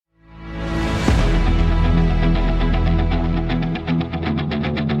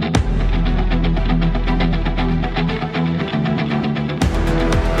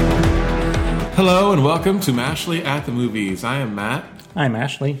Hello and welcome to Mashley at the Movies. I am Matt. I'm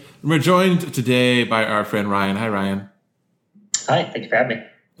Ashley. We're joined today by our friend Ryan. Hi, Ryan. Hi, thank you for having me.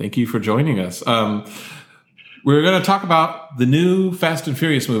 Thank you for joining us. We're going to talk about the new Fast and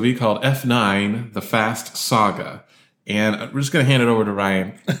Furious movie called F9, The Fast Saga. And we're just going to hand it over to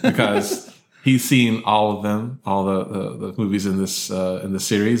Ryan because he's seen all of them, all the movies in this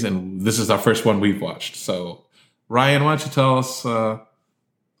series, and this is our first one we've watched. So, Ryan, why don't you tell us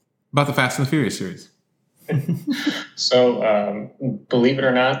about the Fast and the Furious series? So, believe it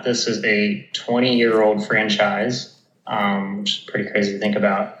or not, this is a 20-year-old franchise, which is pretty crazy to think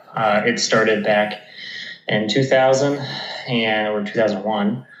about. It started back in 2000 or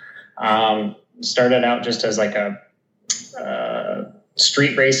 2001. Started out just as like a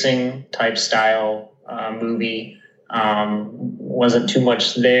street racing type style movie. Wasn't too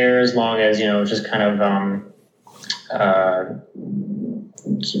much there as long as, just kind of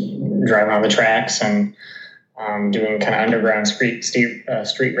driving on the tracks and doing kind of underground street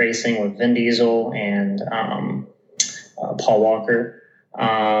racing with Vin Diesel and Paul Walker.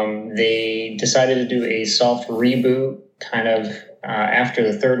 They decided to do a soft reboot kind of after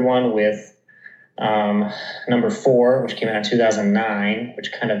the third one with number 4, which came out in 2009,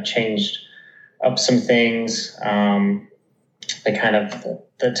 which kind of changed up some things. The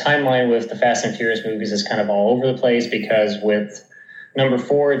timeline with the Fast and Furious movies is kind of all over the place because with number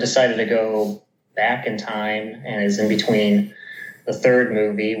 4, it decided to go back in time and is in between the third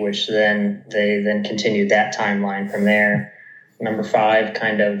movie, which then they continued that timeline from there. Number 5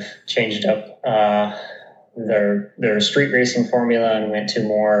 kind of changed up their street racing formula and went to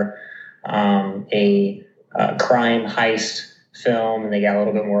more a crime heist film, and they got a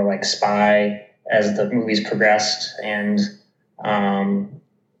little bit more like spy as the movies progressed, and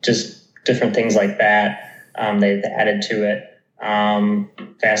just different things like that. They added to it.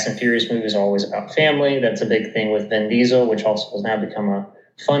 Fast and Furious movies are always about family. That's a big thing with Vin Diesel, which also has now become a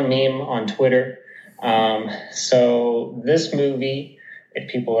fun meme on Twitter. So this movie,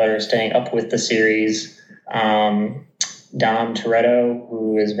 if people that are staying up with the series, Dom Toretto,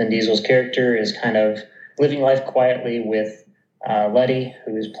 who is Vin Diesel's character, is kind of living life quietly with Letty,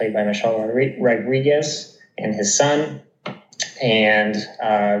 who is played by Michelle Rodriguez, and his son. And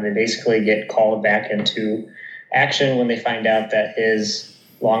they basically get called back into action when they find out that his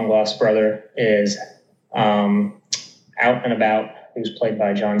long-lost brother is out and about, who's played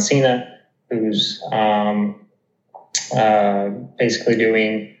by John Cena, who's basically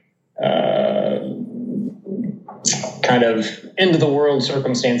doing kind of end-of-the-world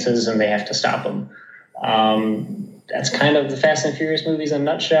circumstances, and they have to stop him. That's kind of the Fast and Furious movies in a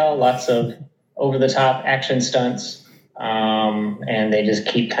nutshell. Lots of over-the-top action stunts, and they just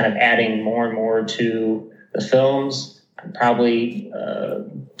keep kind of adding more and more to the films. I'm probably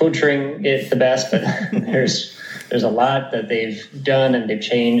butchering it the best, but there's a lot that they've done and they've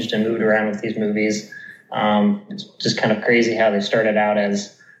changed and moved around with these movies. It's just kind of crazy how they started out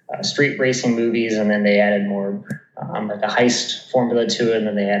as street racing movies, and then they added more like a heist formula to it, and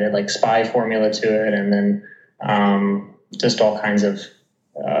then they added like spy formula to it, and then just all kinds of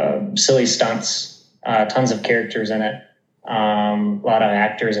silly stunts, tons of characters in it. A lot of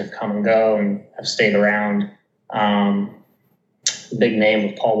actors have come and go and have stayed around. Big name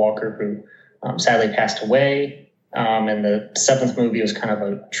with Paul Walker, who sadly passed away. And the 7th movie was kind of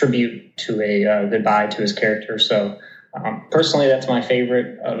a tribute to a goodbye to his character. So personally, that's my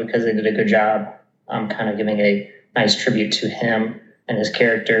favorite because they did a good job kind of giving a nice tribute to him and his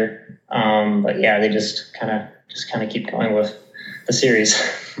character. But yeah, they just kind of keep going with the series.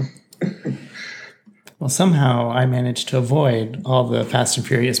 Well, somehow I managed to avoid all the Fast and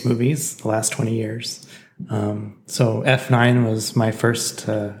Furious movies the last 20 years. So F9 was my first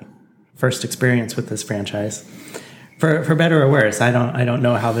experience with this franchise. For better or worse, I don't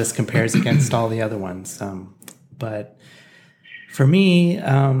know how this compares against all the other ones. But for me,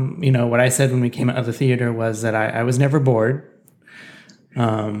 what I said when we came out of the theater was that I was never bored.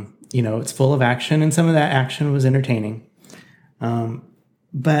 It's full of action, and some of that action was entertaining.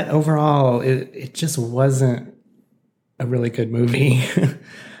 But overall, it just wasn't a really good movie.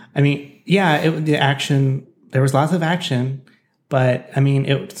 I mean, yeah, the action, there was lots of action, but I mean,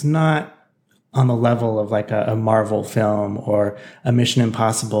 it's not on the level of like a Marvel film or a Mission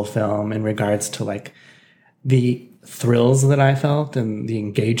Impossible film in regards to like the thrills that I felt and the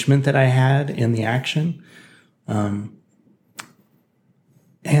engagement that I had in the action.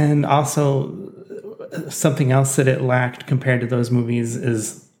 And also something else that it lacked compared to those movies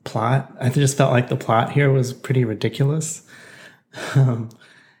is plot. I just felt like the plot here was pretty ridiculous. Well,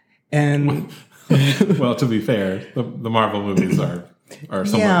 to be fair, the Marvel movies are are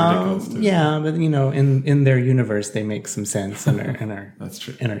somewhat ridiculous too. Yeah, but in their universe, they make some sense and are That's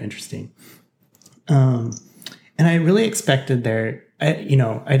true. And are interesting. And I really expected I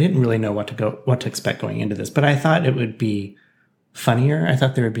didn't really know what to expect going into this, but I thought it would be funnier. I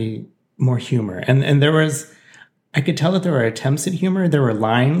thought there would be more humor, and I could tell that there were attempts at humor. There were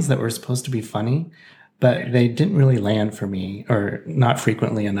lines that were supposed to be funny, but they didn't really land for me, or not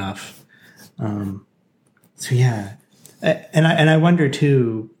frequently enough. So yeah, and I wonder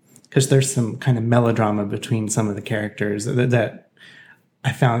too, because there's some kind of melodrama between some of the characters that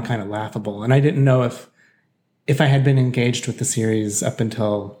I found kind of laughable, and I didn't know if I had been engaged with the series up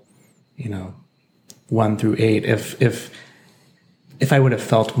until 1 through 8, if I would have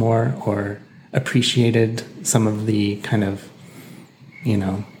felt more or appreciated some of the kind of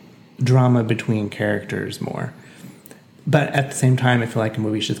drama between characters more. But at the same time, I feel like a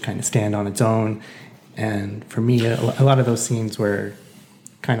movie should kind of stand on its own. And for me, a lot of those scenes were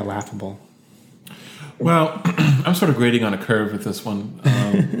kind of laughable. Well, I'm sort of grading on a curve with this one.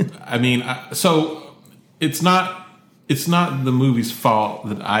 So it's not the movie's fault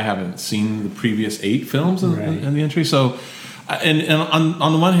that I haven't seen the previous 8 films in the entry. So, and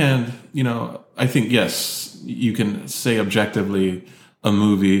on the one hand, I think, yes, you can say objectively a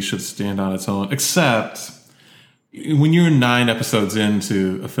movie should stand on its own, except when you're 9 episodes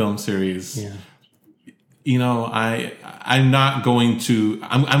into a film series, I'm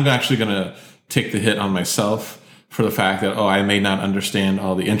actually going to take the hit on myself for the fact that, I may not understand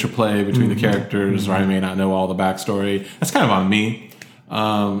all the interplay between the characters, or I may not know all the backstory. That's kind of on me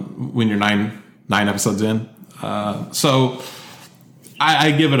when you're nine episodes in. So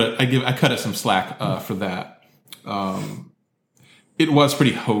I cut it some slack for that. It was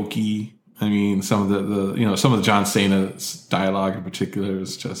pretty hokey. I mean, some of the John Cena's dialogue in particular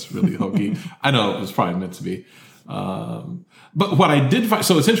is just really hokey. I know it was probably meant to be. But what I did find,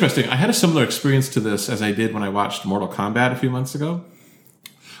 so it's interesting. I had a similar experience to this as I did when I watched Mortal Kombat a few months ago.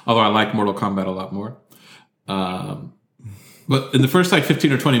 Although I like Mortal Kombat a lot more. But in the first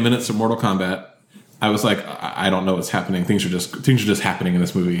 15 or 20 minutes of Mortal Kombat, I was like, I don't know what's happening. Things are just happening in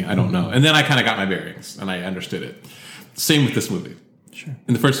this movie. I don't know. And then I kind of got my bearings and I understood it. Same with this movie. Sure.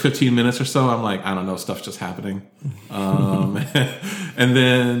 In the first 15 minutes or so, I'm like, I don't know, stuff's just happening. And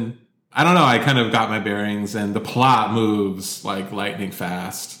then, I don't know, I kind of got my bearings, and the plot moves like lightning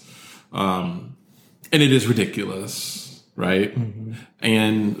fast. And it is ridiculous, right? Mm-hmm.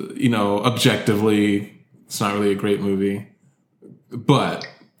 And, objectively, it's not really a great movie. But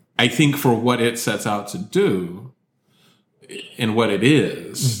I think for what it sets out to do and what it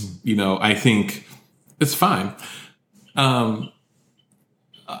is, I think it's fine.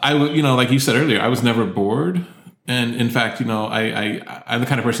 I would, like you said earlier, I was never bored. And in fact, I'm the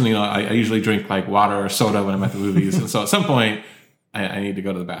kind of person, I usually drink like water or soda when I'm at the movies. And so at some point I need to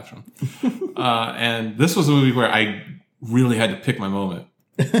go to the bathroom. And this was a movie where I really had to pick my moment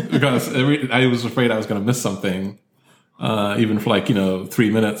because I was afraid I was going to miss something, even for 3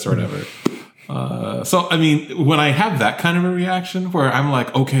 minutes or whatever. So, I mean, when I have that kind of a reaction where I'm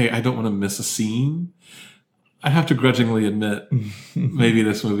like, okay, I don't want to miss a scene, I have to grudgingly admit maybe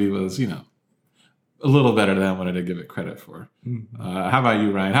this movie was, a little better than I wanted to give it credit for. How about you,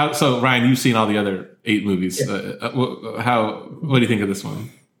 Ryan? Ryan, you've seen all the other 8 movies. Yeah. What do you think of this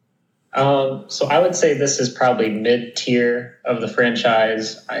one? So I would say this is probably mid-tier of the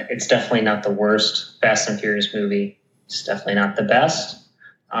franchise. It's definitely not the worst Fast and Furious movie. It's definitely not the best.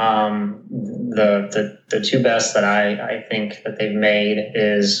 The 2 best that I think that they've made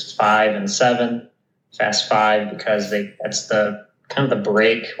is 5 and 7. Fast 5, because that's the kind of the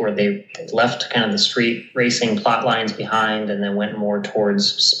break where they left kind of the street racing plot lines behind and then went more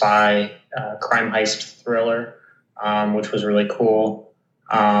towards spy, crime heist thriller, which was really cool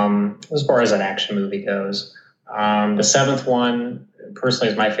as far as an action movie goes. The 7th one,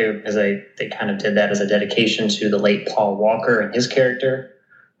 personally, is my favorite because they kind of did that as a dedication to the late Paul Walker and his character.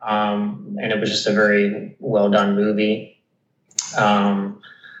 And it was just a very well done movie.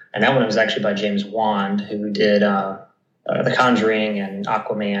 And that one was actually by James Wan, who did The Conjuring and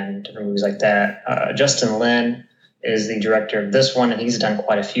Aquaman, different movies like that. Justin Lin is the director of this one, and he's done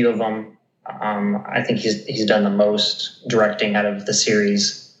quite a few of them. I think he's done the most directing out of the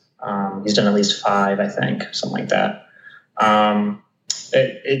series. He's done at least 5, I think, something like that.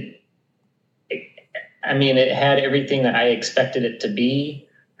 It had everything that I expected it to be.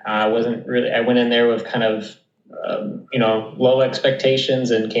 I went in there with kind of low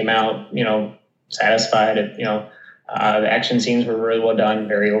expectations and came out, satisfied. The action scenes were really well done,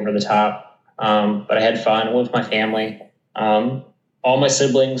 very over the top. But I had fun with my family. All my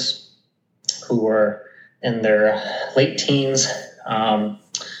siblings, who were in their late teens,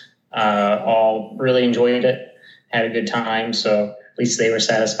 all really enjoyed it, had a good time. So at least they were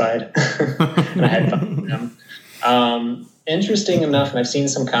satisfied, and I had fun with them. Interesting enough, and I've seen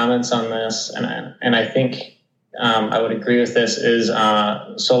some comments on this, and I think I would agree with this. Is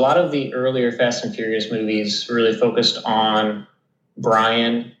so a lot of the earlier Fast and Furious movies really focused on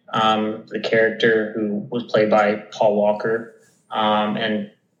Brian, the character who was played by Paul Walker,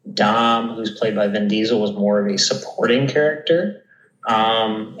 and Dom, who's played by Vin Diesel, was more of a supporting character.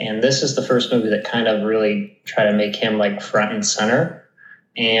 And this is the first movie that kind of really tried to make him like front and center.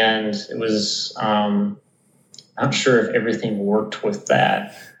 And it was, not sure if everything worked with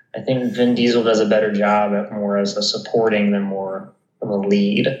that. I think Vin Diesel does a better job at more as a supporting than more of a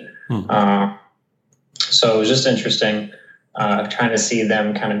lead. So it was just interesting, trying to see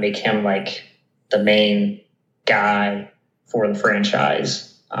them kind of make him like the main guy for the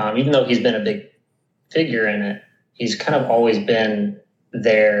franchise. Even though he's been a big figure in it, he's kind of always been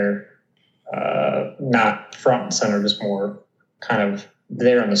there, not front and center, just more kind of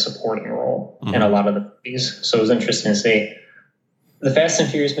there in the supporting role in a lot of the movies. So it was interesting to see. The Fast and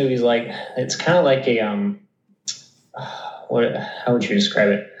Furious movies, like, it's kind of like a, how would you describe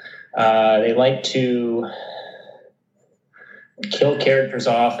it? They like to kill characters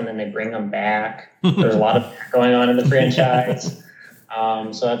off and then they bring them back. There's a lot of that going on in the franchise.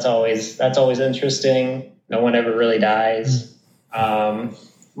 So that's always interesting. No one ever really dies.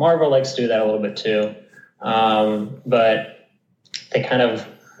 Marvel likes to do that a little bit too. But they kind of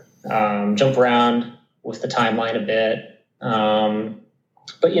jump around with the timeline a bit.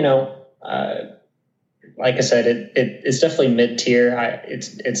 But like I said, it's definitely mid-tier.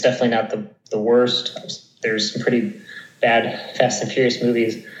 It's definitely not the worst. There's some pretty bad Fast and Furious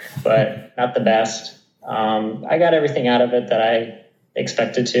movies, but not the best. I got everything out of it that I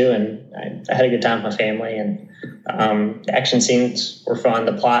expected to, and I had a good time with my family, and the action scenes were fun.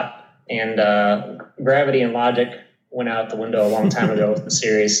 The plot and gravity and logic went out the window a long time ago with the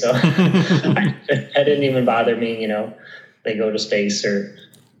series, so it didn't even bother me. They go to space, or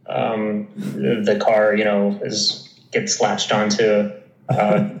the car, gets latched onto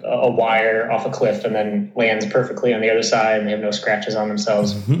a wire off a cliff and then lands perfectly on the other side, and they have no scratches on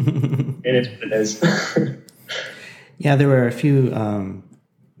themselves. It is what it is. Yeah, there were a few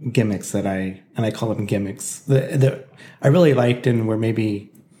gimmicks that I call them gimmicks that I really liked and were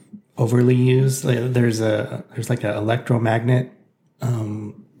maybe overly used. There's like an electromagnet,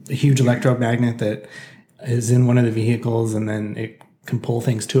 a huge electromagnet that is in one of the vehicles, and then it can pull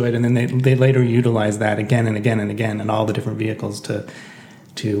things to it, and then they later utilize that again and again and again in all the different vehicles to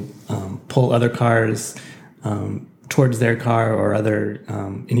pull other cars towards their car or other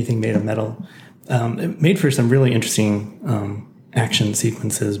anything made of metal. It made for some really interesting action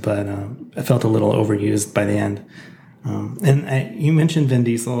sequences, but I felt a little overused by the end. You mentioned Vin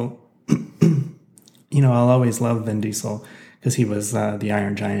Diesel. I'll always love Vin Diesel because he was the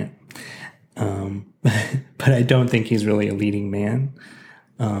Iron Giant. But I don't think he's really a leading man.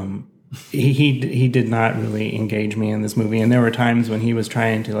 He did not really engage me in this movie, and there were times when he was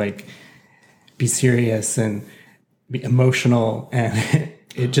trying to like be serious and be emotional, and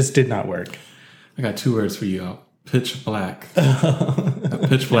it just did not work. I got 2 words for you. Pitch Black.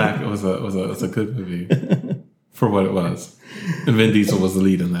 Pitch Black was a good movie for what it was, and Vin Diesel was the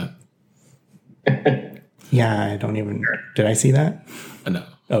lead in that. Yeah, I don't even. Did I see that? No.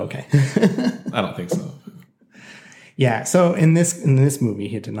 Oh, okay. I don't think so. Yeah. So in this movie,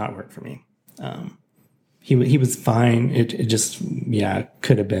 he did not work for me. He was fine. It just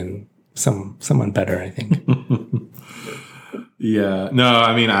could have been someone better, I think. Yeah. No,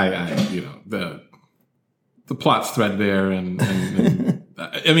 I mean, the plot's threadbare, and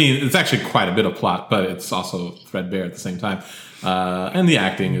I mean, it's actually quite a bit of plot, but it's also threadbare at the same time. And the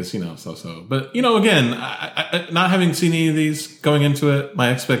acting is, so-so. But, again, I, not having seen any of these going into it,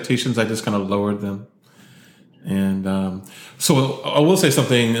 my expectations, I just kind of lowered them. And so I will say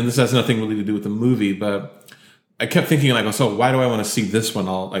something, and this has nothing really to do with the movie, but I kept thinking, so why do I want to see this one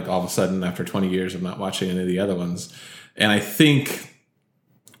all of a sudden after 20 years of not watching any of the other ones? And I think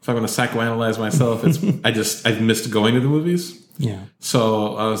if I'm going to psychoanalyze myself, I've missed going to the movies. Yeah.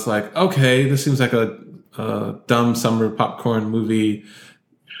 So I was like, okay, this seems like a dumb summer popcorn movie.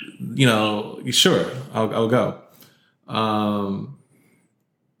 Sure, I'll go.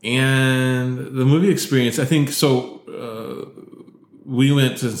 And the movie experience, I think, we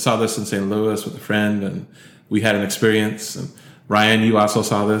went and saw this in St. Louis with a friend, and we had an experience. And Ryan, you also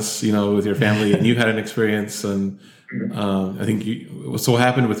saw this, with your family, and you had an experience. And I think what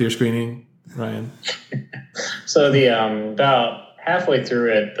happened with your screening, Ryan? So the about halfway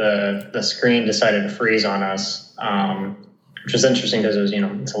through it, the screen decided to freeze on us which was interesting because it was,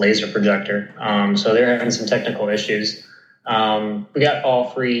 it's a laser projector. So they were having some technical issues. We got all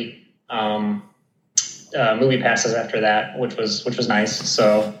free movie passes after that, which was nice.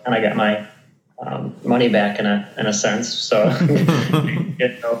 So, and I got my money back in a sense. So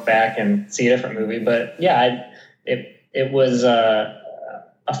get to go back and see a different movie. But yeah, it was a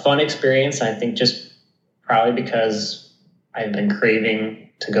fun experience. I think just probably because I've been craving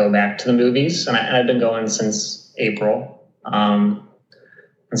to go back to the movies, and I've been going since April.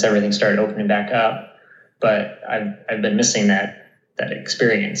 Since everything started opening back up, but I've been missing that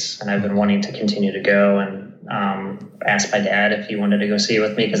experience, and I've been wanting to continue to go, and asked my dad if he wanted to go see it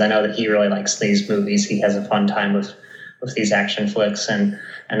with me, because I know that he really likes these movies. He has a fun time with these action flicks, and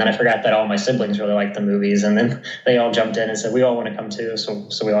then I forgot that all my siblings really liked the movies, and then they all jumped in and said we all want to come too, so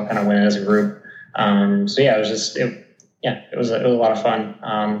we all kind of went in as a group. So yeah, it was a lot of fun.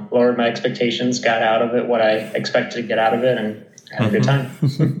 Lowered my expectations, got out of it what I expected to get out of it, and had a good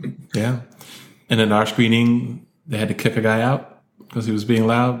time. Yeah. And in our screening, they had to kick a guy out because he was being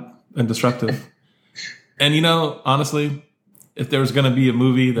loud and disruptive. And, honestly, if there was going to be a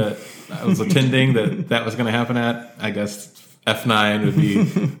movie that I was attending that was going to happen at, I guess F9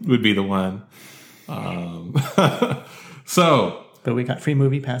 would be the one. But we got free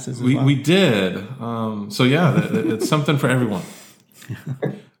movie passes as well. We did. So yeah, it's something for everyone.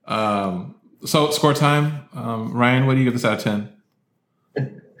 So score time. Ryan, what do you give this out of 10?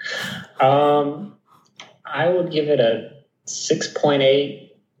 I would give it a 6.8.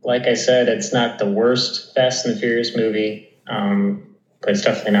 Like I said, it's not the worst Fast and the Furious movie, but it's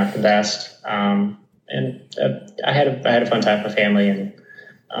definitely not the best. And I had a fun time with my family, and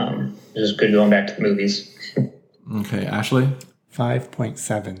it was good going back to the movies. Okay, Ashley?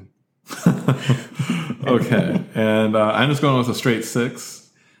 5.7. Okay, and I'm just going with a straight 6.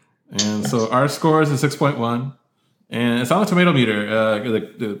 And so our score is a 6.1. And it's on the tomato meter.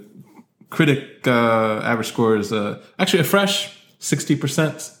 The critic average score is actually a fresh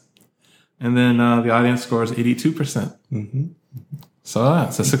 60%. And then the audience score is 82%. Mm-hmm. So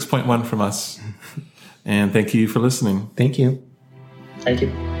it's a 6.1 from us. And thank you for listening. Thank you. Thank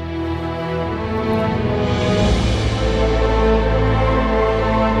you.